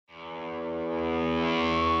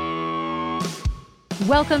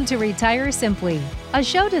Welcome to Retire Simply, a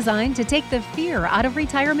show designed to take the fear out of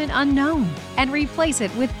retirement unknown and replace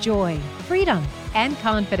it with joy, freedom, and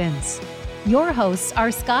confidence. Your hosts are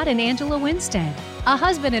Scott and Angela Winstead, a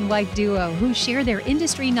husband and wife duo who share their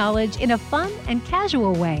industry knowledge in a fun and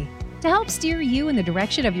casual way to help steer you in the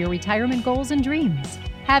direction of your retirement goals and dreams.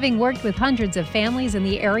 Having worked with hundreds of families in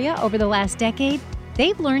the area over the last decade,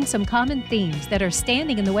 they've learned some common themes that are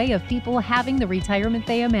standing in the way of people having the retirement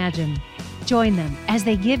they imagine. Join them as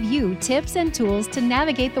they give you tips and tools to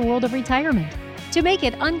navigate the world of retirement, to make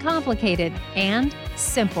it uncomplicated and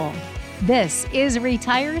simple. This is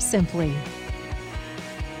Retire Simply.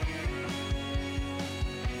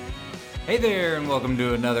 Hey there, and welcome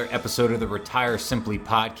to another episode of the Retire Simply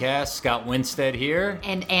podcast. Scott Winstead here.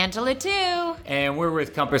 And Angela too. And we're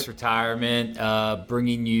with Compass Retirement,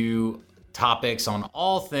 bringing you topics on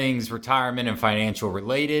all things retirement and financial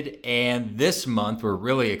related. And this month we're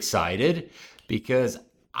really excited because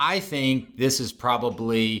I think this is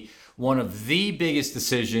probably one of the biggest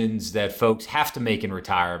decisions that folks have to make in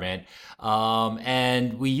retirement.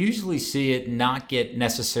 And we usually see it not get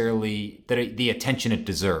necessarily the attention it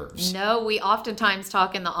deserves. No, we oftentimes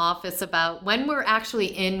talk in the office about when we're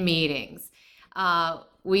actually in meetings.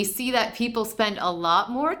 We see that people spend a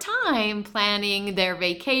lot more time planning their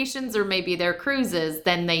vacations or maybe their cruises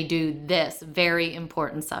than they do this very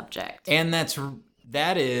important subject. And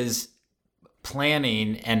that is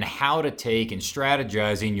planning and how to take and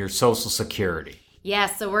strategizing your Social Security.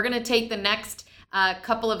 Yes, so we're going to take the next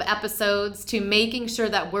couple of episodes to making sure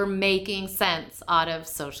that we're making sense out of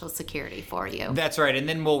Social Security for you. That's right. And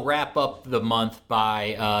then we'll wrap up the month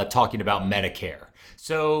by talking about Medicare.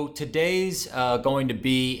 So today's going to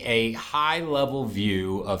be a high-level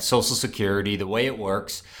view of Social Security, the way it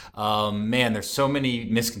works. Man, there's so many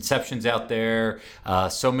misconceptions out there.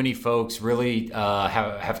 So many folks really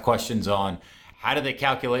have questions on how do they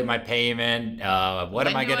calculate my payment? What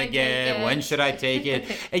am I going to get? When should I take it?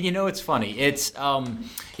 And you know, it's funny. It's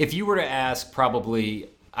if you were to ask probably,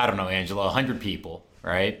 I don't know, Angela, 100 people,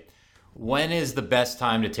 right? When is the best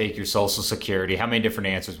time to take your Social Security? How many different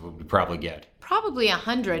answers would we probably get? Probably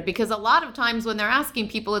 100, because a lot of times when they're asking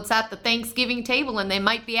people, it's at the Thanksgiving table and they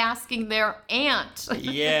might be asking their aunt.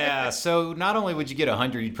 Yeah, so not only would you get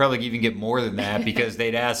 100, you'd probably even get more than that because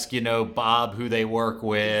they'd ask, Bob who they work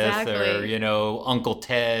with, exactly. Or, Uncle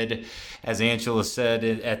Ted, as Angela said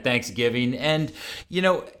at Thanksgiving. And,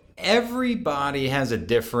 everybody has a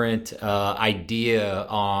different idea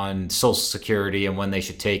on Social Security and when they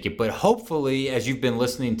should take it. But hopefully, as you've been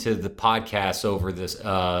listening to the podcast over this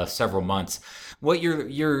several months, what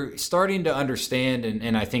you're starting to understand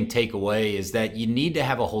and I think take away is that you need to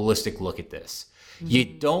have a holistic look at this. Mm-hmm. You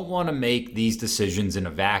don't want to make these decisions in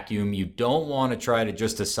a vacuum. You don't want to try to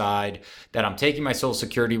just decide that I'm taking my Social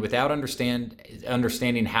Security without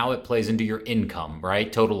understanding how it plays into your income,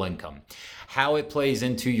 right? Total income. How it plays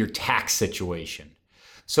into your tax situation.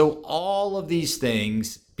 So all of these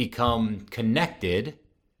things become connected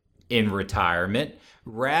in retirement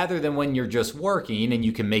rather than when you're just working and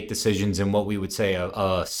you can make decisions in what we would say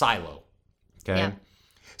a silo. Okay. Yeah.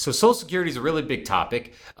 So Social Security is a really big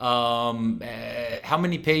topic. How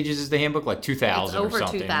many pages is the handbook? Like 2,000 or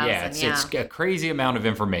something. 2,000, It's a crazy amount of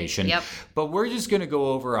information. Yep. But we're just going to go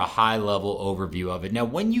over a high-level overview of it. Now,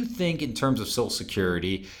 when you think in terms of Social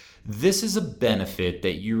Security, this is a benefit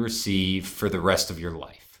that you receive for the rest of your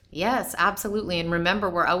life. Yes, absolutely. And remember,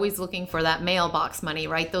 we're always looking for that mailbox money,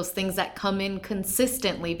 right? Those things that come in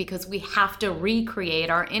consistently because we have to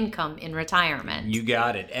recreate our income in retirement. You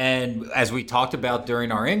got it. And as we talked about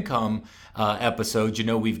during our income episodes,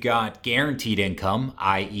 we've got guaranteed income,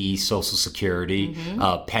 i.e. Social Security,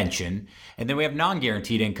 pension. And then we have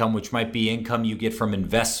non-guaranteed income, which might be income you get from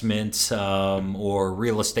investments or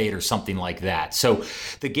real estate or something like that. So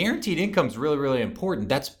the guaranteed income is really, really important.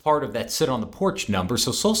 That's part of that sit on the porch number.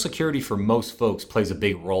 So Social Security for most folks plays a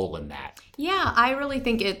big role in that. Yeah, I really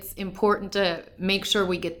think it's important to make sure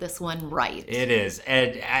we get this one right. It is.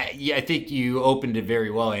 And I think you opened it very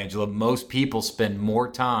well, Angela. Most people spend more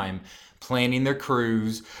time planning their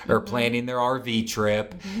cruise or planning their RV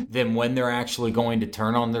trip than when they're actually going to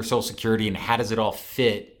turn on their Social Security and how does it all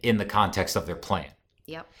fit in the context of their plan.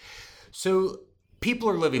 Yep. So people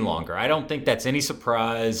are living longer. I don't think that's any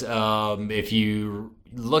surprise. If you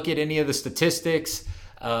look at any of the statistics,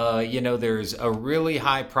 there's a really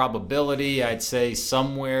high probability, I'd say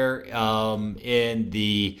somewhere in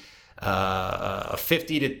the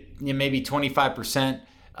 50 to maybe 25%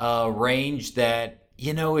 range that,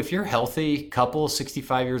 if you're healthy, couple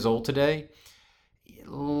 65 years old today,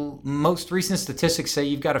 most recent statistics say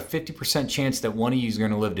you've got a 50% chance that one of you is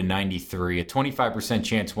going to live to 93, a 25%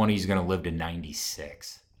 chance one of you is going to live to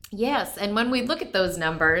 96. Yes, and when we look at those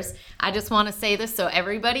numbers, I just want to say this so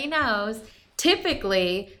everybody knows,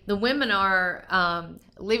 typically the women are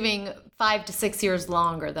living 5 to 6 years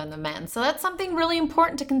longer than the men. So that's something really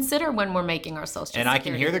important to consider when we're making our Social Security. And I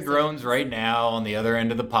can hear the groans right now on the other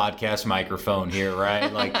end of the podcast microphone here,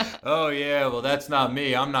 right? Like, oh yeah, well that's not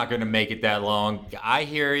me. I'm not going to make it that long. I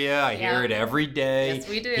hear you. I hear it every day. Yes,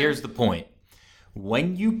 we do. Here's the point.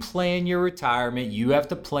 When you plan your retirement, you have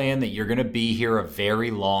to plan that you're going to be here a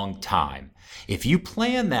very long time. If you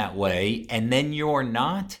plan that way and then you're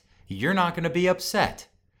not going to be upset.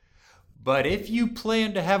 But if you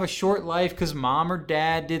plan to have a short life because mom or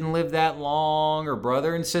dad didn't live that long or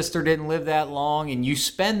brother and sister didn't live that long and you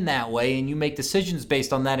spend that way and you make decisions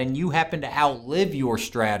based on that and you happen to outlive your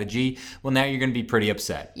strategy, well, now you're going to be pretty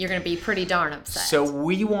upset. You're going to be pretty darn upset. So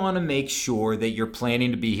we want to make sure that you're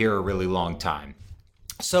planning to be here a really long time.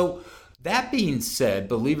 So that being said,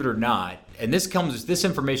 believe it or not, and this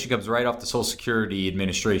information comes right off the Social Security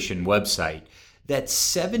Administration website, that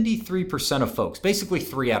 73% of folks, basically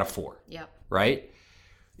 3 out of 4, right?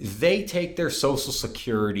 They take their Social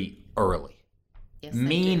Security early. Yes,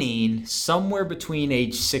 meaning somewhere between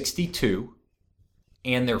age 62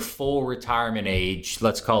 and their full retirement age,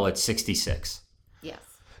 let's call it 66. Yes.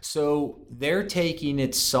 So they're taking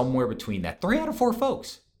it somewhere between that. 3 out of 4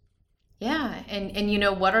 folks. Yeah, and you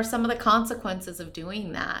know, what are some of the consequences of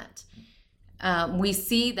doing that? We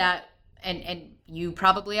see that, and you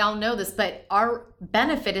probably all know this, but our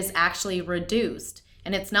benefit is actually reduced.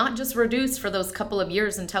 And it's not just reduced for those couple of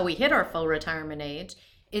years until we hit our full retirement age.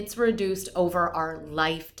 It's reduced over our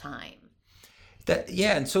lifetime.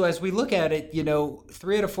 And so as we look at it,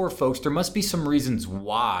 3 out of 4 folks, there must be some reasons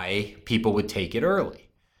why people would take it early,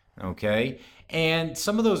 okay? And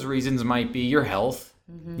some of those reasons might be your health.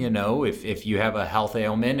 If you have a health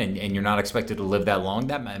ailment and you're not expected to live that long,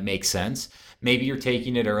 that might make sense. Maybe you're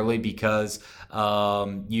taking it early because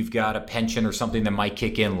you've got a pension or something that might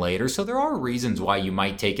kick in later. So there are reasons why you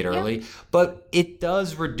might take it early, but it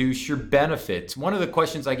does reduce your benefits. One of the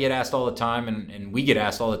questions I get asked all the time, and we get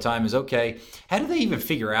asked all the time, is, okay, how do they even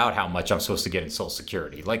figure out how much I'm supposed to get in Social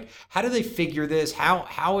Security? Like, how do they figure this?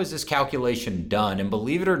 How is this calculation done? And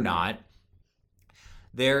believe it or not,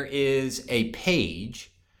 there is a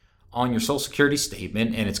page on your Social Security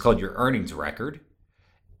statement, and it's called your earnings record.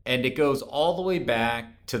 And it goes all the way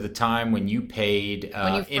back to the time when you paid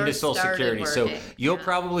into Social Security. Working. So you'll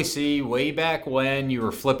probably see way back when you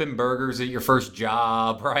were flipping burgers at your first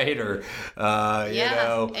job, right? Or,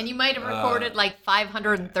 and you might have recorded like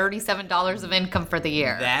 $537 of income for the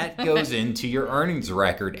year. That goes into your earnings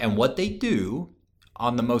record. And what they do,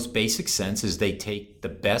 on the most basic sense, is they take the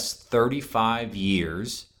best 35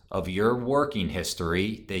 years of your working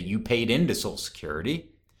history that you paid into Social Security,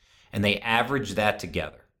 and they average that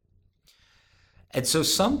together. And so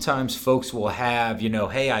sometimes folks will have,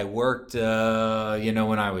 hey, I worked,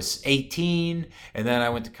 when I was 18, and then I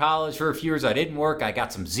went to college for a few years. I didn't work. I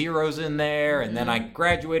got some zeros in there, and then I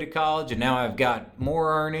graduated college, and now I've got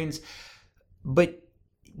more earnings. But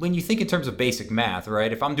when you think in terms of basic math,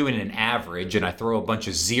 right? If I'm doing an average and I throw a bunch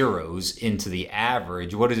of zeros into the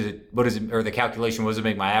average, what is it, or the calculation, what does it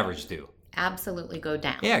make my average do? Absolutely go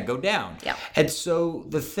down. Yeah, go down. Yeah. And so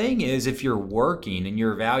the thing is, if you're working and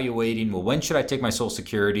you're evaluating, well, when should I take my Social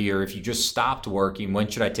Security? Or if you just stopped working, when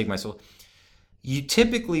should I take my Social? You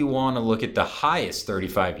typically want to look at the highest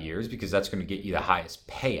 35 years because that's going to get you the highest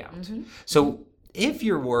payout. Mm-hmm. So if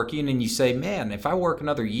you're working and you say, man, if I work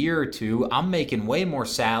another year or two, I'm making way more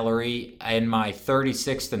salary in my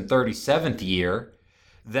 36th and 37th year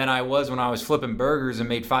than I was when I was flipping burgers and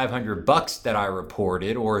made $500 that I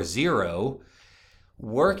reported, or a zero.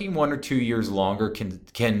 Working 1 or 2 years longer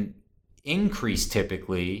can increase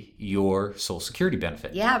typically your Social Security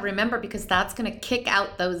benefit. Yeah, remember, because that's going to kick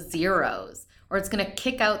out those zeros, or it's going to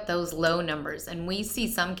kick out those low numbers. And we see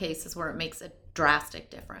some cases where it makes a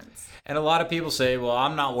drastic difference. And a lot of people say, well,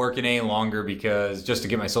 I'm not working any longer because just to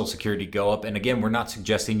get my Social Security to go up. And again, we're not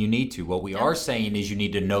suggesting you need to. What we are saying is you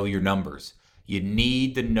need to know your numbers. You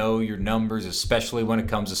need to know your numbers, especially when it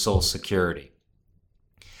comes to Social Security.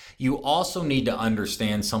 You also need to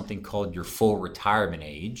understand something called your full retirement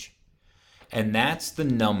age. And that's the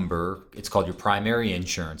number, it's called your primary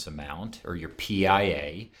insurance amount, or your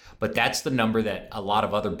PIA. But that's the number that a lot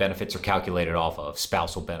of other benefits are calculated off of: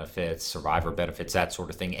 spousal benefits, survivor benefits, that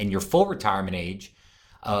sort of thing. And your full retirement age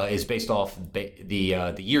is based off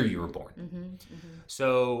the year you were born. Mm-hmm, mm-hmm.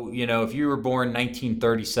 So, if you were born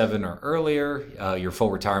 1937 or earlier, your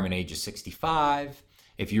full retirement age is 65.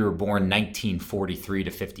 If you were born 1943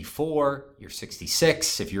 to 54, you're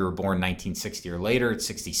 66. If you were born 1960 or later, it's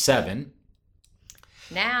 67.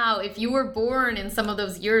 Now, if you were born in some of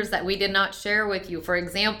those years that we did not share with you, for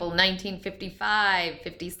example, 1955,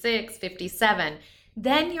 56, 57,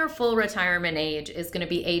 then your full retirement age is going to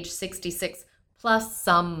be age 66 plus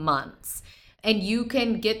some months. And you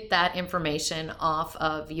can get that information off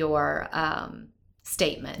of your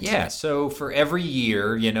statement. Yeah, so for every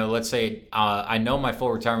year, let's say I know my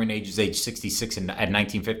full retirement age is age 66 at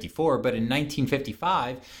 1954, but in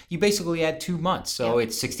 1955, you basically add 2 months. So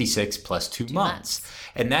it's 66 plus 2 months.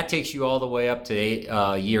 And that takes you all the way up to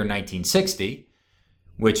year 1960,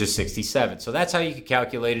 which is 67. So that's how you can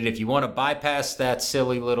calculate it. If you want to bypass that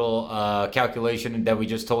silly little calculation that we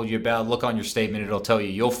just told you about, look on your statement. It'll tell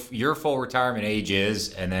you your full retirement age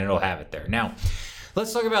is, and then it'll have it there. Now,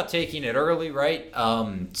 let's talk about taking it early, right?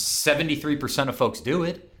 73% of folks do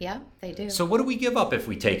it. Yeah, they do. So what do we give up if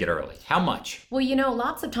we take it early? How much? Well,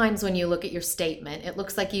 lots of times when you look at your statement, it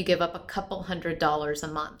looks like you give up a couple $100s a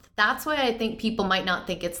month. That's why I think people might not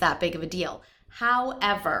think it's that big of a deal.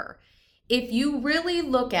 However, if you really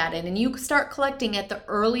look at it and you start collecting at the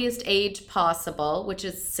earliest age possible, which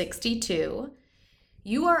is 62,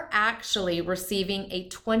 you are actually receiving a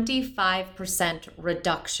 25%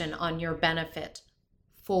 reduction on your benefit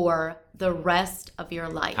for the rest of your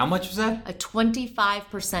life. How much was that? A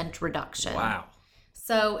 25% reduction. Wow.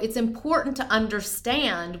 So it's important to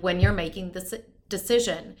understand when you're making this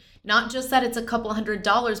decision, not just that it's a couple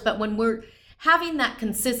 $100s, but when we're having that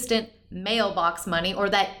consistent mailbox money or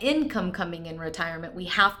that income coming in retirement, we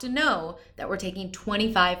have to know that we're taking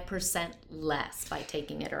 25% less by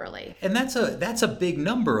taking it early. And that's a big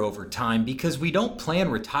number over time, because we don't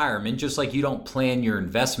plan retirement just like you don't plan your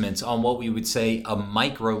investments on what we would say a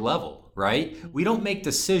micro level, right? We don't make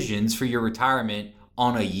decisions for your retirement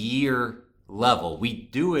on a year level. We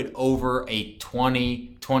do it over a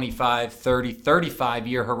 20, 25, 30, 35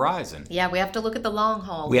 year horizon. Yeah, we have to look at the long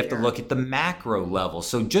haul. We have to look at the macro level.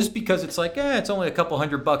 So just because it's like, it's only a couple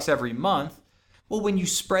 $100 every month, well, when you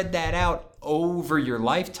spread that out over your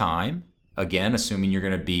lifetime, again, assuming you're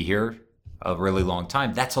going to be here a really long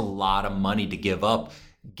time, that's a lot of money to give up,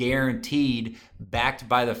 guaranteed, backed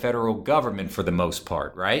by the federal government for the most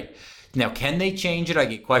part, right? Now, can they change it? I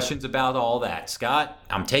get questions about all that. Scott,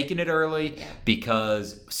 I'm taking it early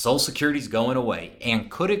because Social Security is going away.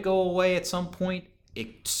 And could it go away at some point?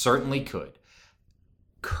 It certainly could.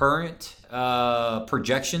 Current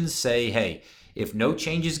projections say, hey, if no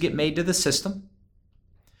changes get made to the system,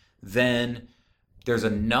 then there's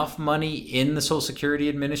enough money in the Social Security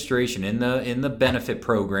Administration, in the benefit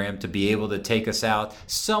program, to be able to take us out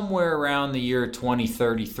somewhere around the year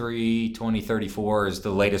 2033, 2034 is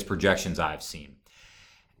the latest projections I've seen.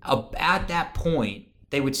 At that point,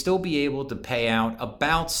 they would still be able to pay out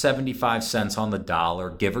about 75 cents on the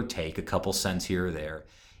dollar, give or take a couple cents here or there,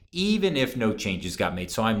 even if no changes got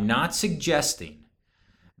made. So I'm not suggesting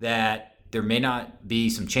that there may not be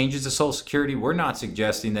some changes to Social Security. We're not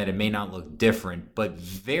suggesting that it may not look different, but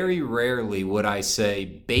very rarely would I say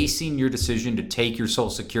basing your decision to take your Social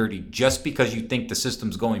Security just because you think the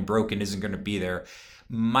system's going broke and isn't going to be there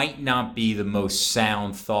might not be the most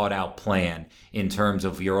sound, thought out plan in terms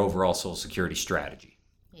of your overall Social Security strategy.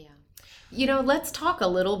 Yeah. Let's talk a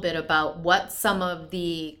little bit about what some of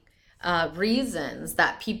the reasons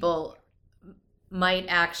that people might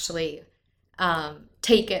actually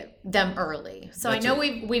take them early. So that's I know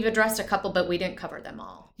we've addressed a couple, but we didn't cover them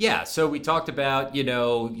all. Yeah, so we talked about,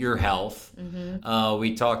 your health. Mm-hmm.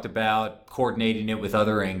 We talked about coordinating it with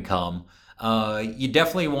other income. You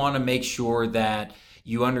definitely want to make sure that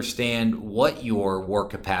you understand what your work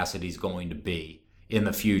capacity is going to be in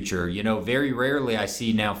the future. Very rarely I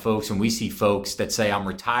see now folks, and we see folks that say, I'm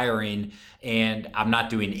retiring and I'm not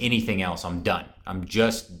doing anything else. I'm done. I'm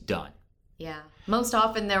just done. Yeah. Most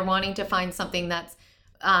often they're wanting to find something that's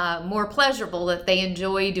more pleasurable, that they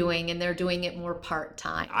enjoy doing, and they're doing it more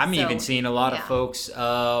part-time. I'm even seeing a lot of folks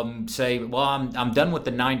say, well, I'm done with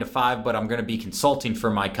the 9 to 5, but I'm going to be consulting for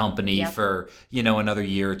my company for, another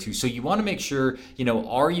year or two. So you want to make sure,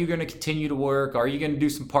 are you going to continue to work? Are you going to do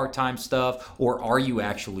some part-time stuff? Or are you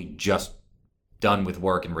actually just done with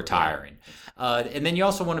work and retiring? And then you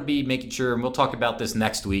also want to be making sure, and we'll talk about this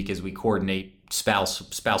next week as we coordinate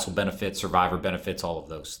spousal benefits, survivor benefits, all of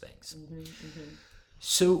those things. Mm-hmm, mm-hmm.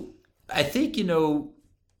 So I think,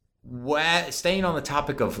 staying on the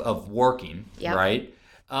topic of working, right?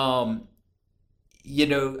 I'm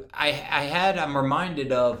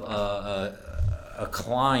reminded of a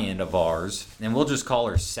client of ours, and we'll just call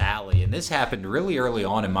her Sally. And this happened really early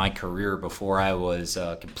on in my career before I was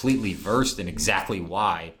completely versed in exactly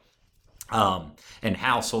why. and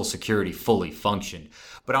how Social Security fully functioned.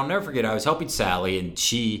 But I'll never forget, I was helping Sally, and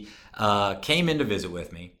she came in to visit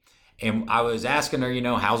with me. And I was asking her,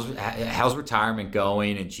 how's retirement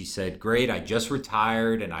going? And she said, great, I just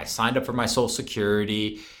retired and I signed up for my Social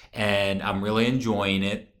Security and I'm really enjoying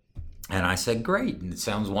it. And I said, great, and it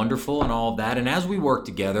sounds wonderful and all of that. And as we worked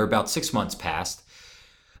together, about 6 months passed,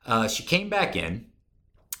 she came back in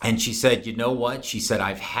and she said, you know what? She said,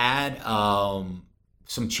 I've had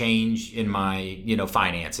some change in my,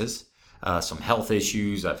 finances, some health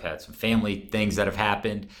issues. I've had some family things that have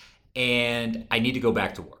happened and I need to go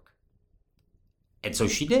back to work. And so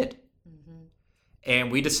she did. Mm-hmm.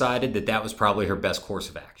 And we decided that was probably her best course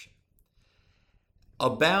of action.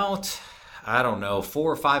 About, 4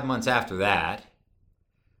 or 5 months after that,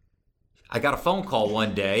 I got a phone call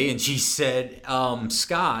one day and she said,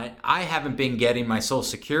 Scott, I haven't been getting my Social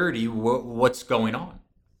Security. What's going on?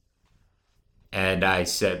 And I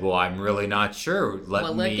said, well, I'm really not sure.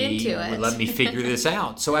 Let me figure this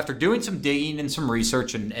out. So after doing some digging and some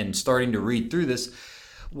research and starting to read through this,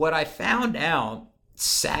 what I found out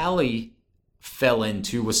Sally fell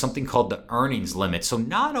into was something called the earnings limit. So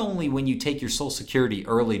not only when you take your Social Security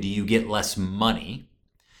early do you get less money,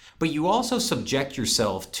 but you also subject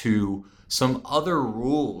yourself to some other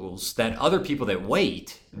rules that other people that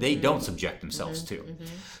wait, they don't subject themselves to. Mm-hmm.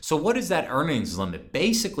 So what is that earnings limit?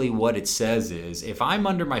 Basically what it says is if I'm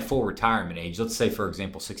under my full retirement age, let's say for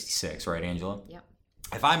example 66, right, Angela? Yep.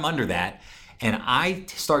 If I'm under that and I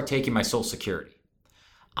start taking my Social Security,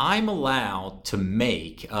 I'm allowed to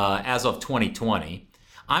make, as of 2020,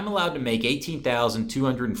 I'm allowed to make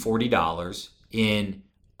 $18,240 in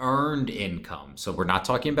earned income. So we're not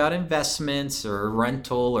talking about investments or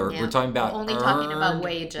rental, or we're talking about talking about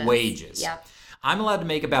wages. Wages. Yeah. I'm allowed to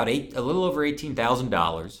make about a little over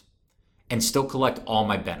 $18,000 and still collect all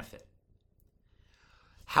my benefit.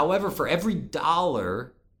 However, for every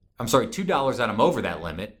 $2 that I'm over that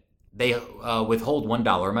limit, they withhold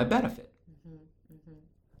 $1 of my benefit.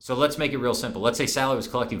 So let's make it real simple. Let's say Sally was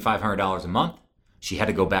collecting $500 a month. She had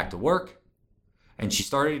to go back to work, and she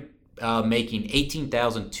started making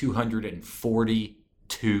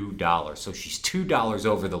 $18,242. So she's $2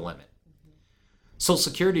 over the limit. Social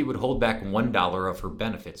Security would hold back $1 of her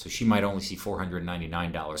benefit, so she might only see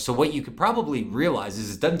 $499. So what you could probably realize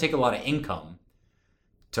is it doesn't take a lot of income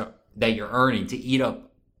that you're earning to eat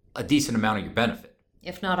up a decent amount of your benefit.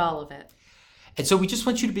 If not all of it. And so we just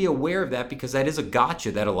want you to be aware of that because that is a gotcha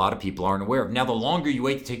that a lot of people aren't aware of. Now, the longer you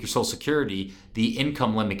wait to take your Social Security, the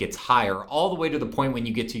income limit gets higher, all the way to the point when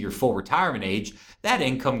you get to your full retirement age, that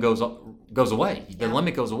income goes away. The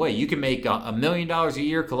limit goes away. You can make $1 million a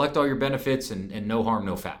year, collect all your benefits, and no harm,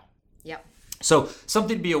 no foul. Yep. So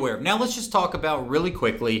something to be aware of. Now, let's just talk about really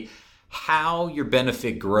quickly how your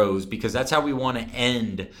benefit grows, because that's how we want to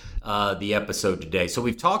end the episode today. So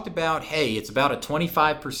we've talked about, hey, it's about a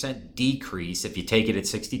 25% decrease if you take it at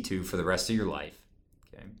 62 for the rest of your life.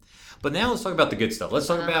 Okay. But now let's talk about the good stuff. Let's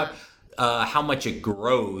talk about how much it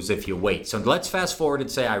grows if you wait. So let's fast forward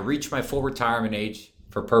and say I reach my full retirement age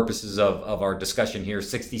for purposes of our discussion here,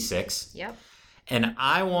 66. Yep. And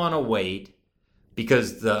I want to wait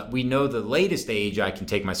because we know the latest age I can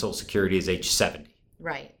take my Social Security is age 70.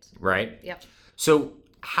 Right. Right? Yep. So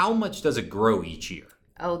how much does it grow each year?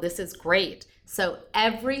 Oh, this is great. So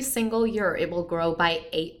every single year it will grow by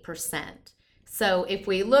 8%. So if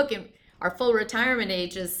we look at our full retirement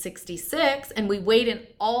age is 66 and we wait in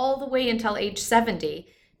all the way until age 70,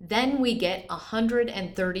 then we get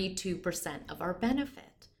 132% of our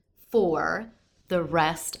benefit for the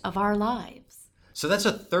rest of our lives. So that's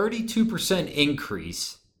a 32%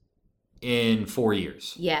 increase in 4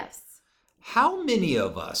 years. Yes. How many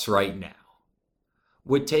of us right now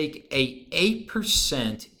would take a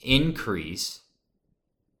 8% increase,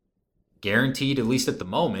 guaranteed at least at the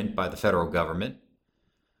moment by the federal government,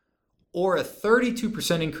 or a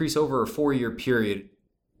 32% increase over a 4-year period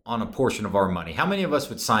on a portion of our money? How many of us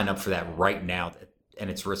would sign up for that right now and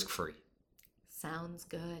it's risk-free? Sounds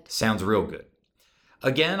good. Sounds real good.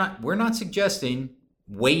 Again, we're not suggesting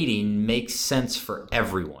waiting makes sense for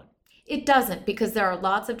everyone. It doesn't, because there are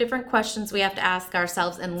lots of different questions we have to ask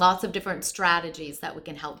ourselves and lots of different strategies that we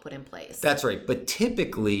can help put in place. That's right. But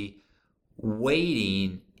typically,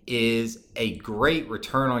 waiting is a great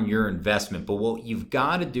return on your investment. But what you've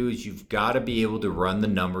got to do is you've got to be able to run the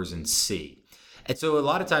numbers and see. And so a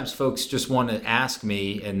lot of times folks just want to ask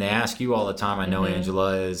me, and they ask you all the time, I know,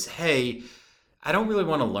 Angela, is, hey, I don't really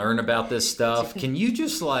want to learn about this stuff. Can you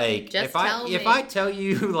just like, Just tell me. if I tell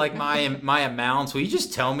you like my amounts, will you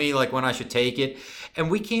just tell me like when I should take it? And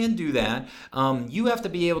we can do that. You have to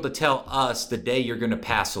be able to tell us the day you're going to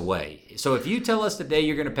pass away. So if you tell us the day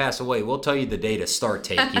you're going to pass away, we'll tell you the day to start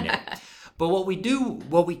taking it. But what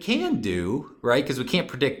we can do, right, because we can't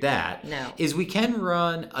predict that, is we can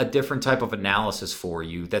run a different type of analysis for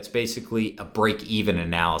you that's basically a break-even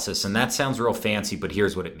analysis. And that sounds real fancy, but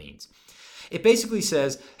here's what it means. It basically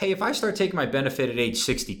says, hey, if I start taking my benefit at age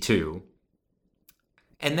 62,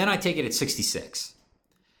 and then I take it at 66,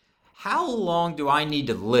 how long do I need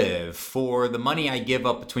to live for the money I give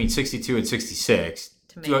up between 62 and 66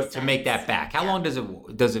 to make that back? How long does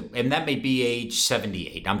it, and that may be age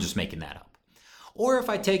 78. I'm just making that up. Or if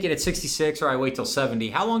I take it at 66 or I wait till 70,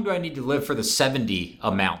 how long do I need to live for the 70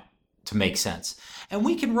 amount to make sense? And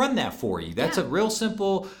we can run that for you. That's a real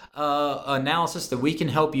simple analysis that we can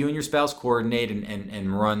help you and your spouse coordinate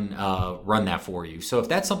and run that for you. So if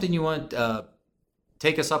that's something you want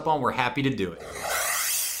take us up on, we're happy to do it.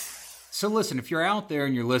 So listen, if you're out there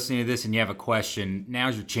and you're listening to this and you have a question,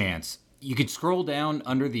 now's your chance. You can scroll down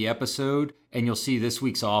under the episode and you'll see this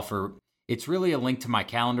week's offer. It's really a link to my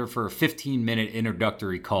calendar for a 15-minute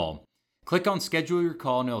introductory call. Click on schedule your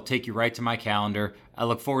call and it'll take you right to my calendar. I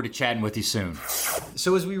look forward to chatting with you soon.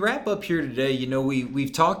 So as we wrap up here today,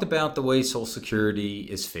 we've talked about the way Social Security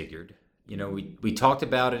is figured. We talked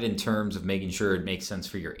about it in terms of making sure it makes sense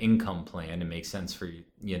for your income plan. It makes sense for,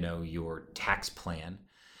 your tax plan.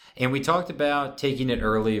 And we talked about taking it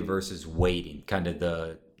early versus waiting, kind of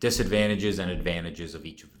the disadvantages and advantages of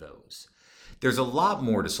each of those. There's a lot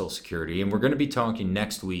more to Social Security, and we're going to be talking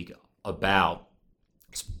next week about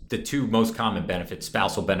the two most common benefits,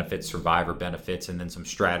 spousal benefits, survivor benefits, and then some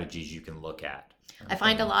strategies you can look at. I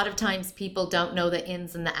find a lot of times people don't know the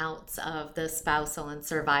ins and the outs of the spousal and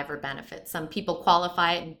survivor benefits. Some people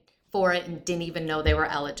qualify for it and didn't even know they were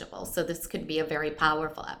eligible. So this could be a very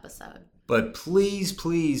powerful episode. But please,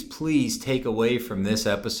 please, please take away from this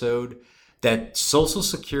episode that Social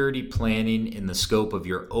Security planning in the scope of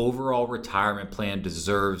your overall retirement plan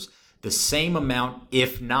deserves the same amount,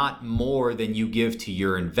 if not more, than you give to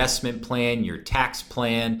your investment plan, your tax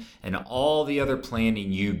plan, and all the other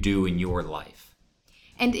planning you do in your life.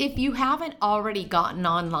 And if you haven't already gotten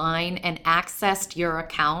online and accessed your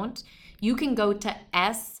account, you can go to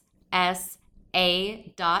ssa.gov,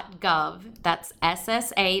 that's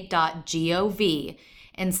ssa.gov,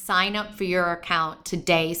 and sign up for your account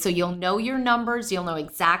today so you'll know your numbers, you'll know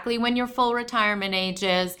exactly when your full retirement age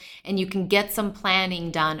is, and you can get some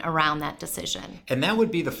planning done around that decision. And that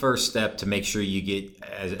would be the first step to make sure you get,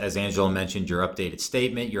 as Angela mentioned, your updated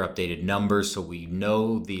statement, your updated numbers, so we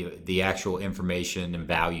know the actual information and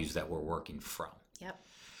values that we're working from. Yep.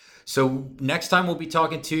 So next time we'll be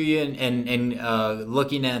talking to you and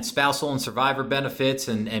looking at spousal and survivor benefits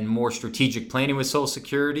and more strategic planning with Social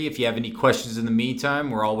Security. If you have any questions in the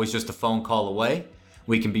meantime, we're always just a phone call away.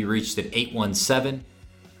 We can be reached at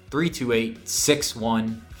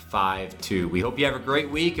 817-328-6152. We hope you have a great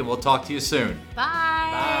week and we'll talk to you soon. Bye.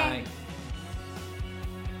 Bye.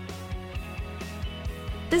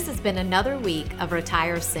 This has been another week of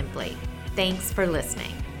Retire Simply. Thanks for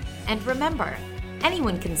listening. And remember,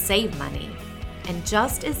 anyone can save money, and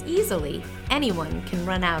just as easily, anyone can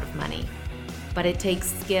run out of money. But it takes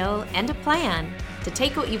skill and a plan to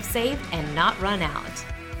take what you've saved and not run out.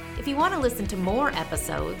 If you want to listen to more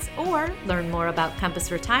episodes or learn more about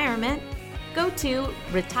Compass Retirement, go to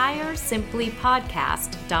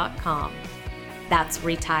retiresimplypodcast.com. That's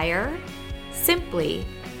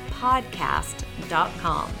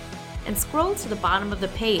retiresimplypodcast.com. And scroll to the bottom of the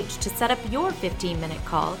page to set up your 15-minute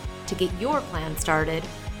call to get your plan started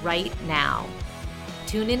right now.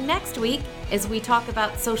 Tune in next week as we talk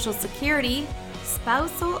about Social Security,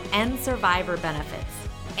 spousal and survivor benefits,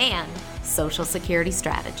 and Social Security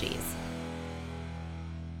strategies.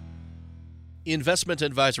 Investment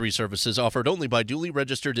advisory services offered only by duly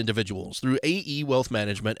registered individuals through AE Wealth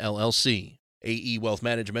Management, LLC. AE Wealth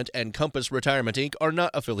Management and Compass Retirement, Inc. are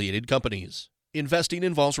not affiliated companies. Investing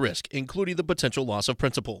involves risk, including the potential loss of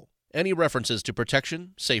principal. Any references to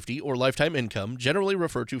protection, safety, or lifetime income generally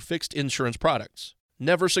refer to fixed insurance products,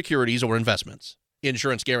 never securities or investments.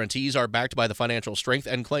 Insurance guarantees are backed by the financial strength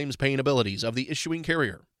and claims-paying abilities of the issuing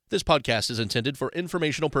carrier. This podcast is intended for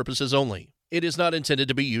informational purposes only. It is not intended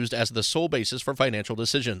to be used as the sole basis for financial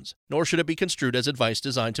decisions, nor should it be construed as advice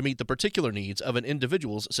designed to meet the particular needs of an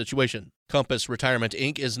individual's situation. Compass Retirement,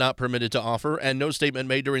 Inc. is not permitted to offer, and no statement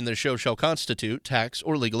made during this show shall constitute tax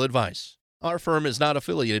or legal advice. Our firm is not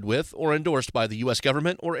affiliated with or endorsed by the U.S.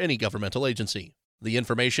 government or any governmental agency. The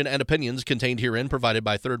information and opinions contained herein provided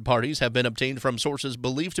by third parties have been obtained from sources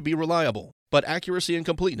believed to be reliable, but accuracy and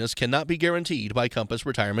completeness cannot be guaranteed by Compass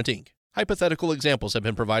Retirement Inc. Hypothetical examples have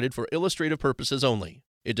been provided for illustrative purposes only.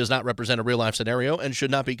 It does not represent a real-life scenario and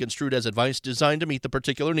should not be construed as advice designed to meet the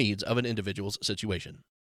particular needs of an individual's situation.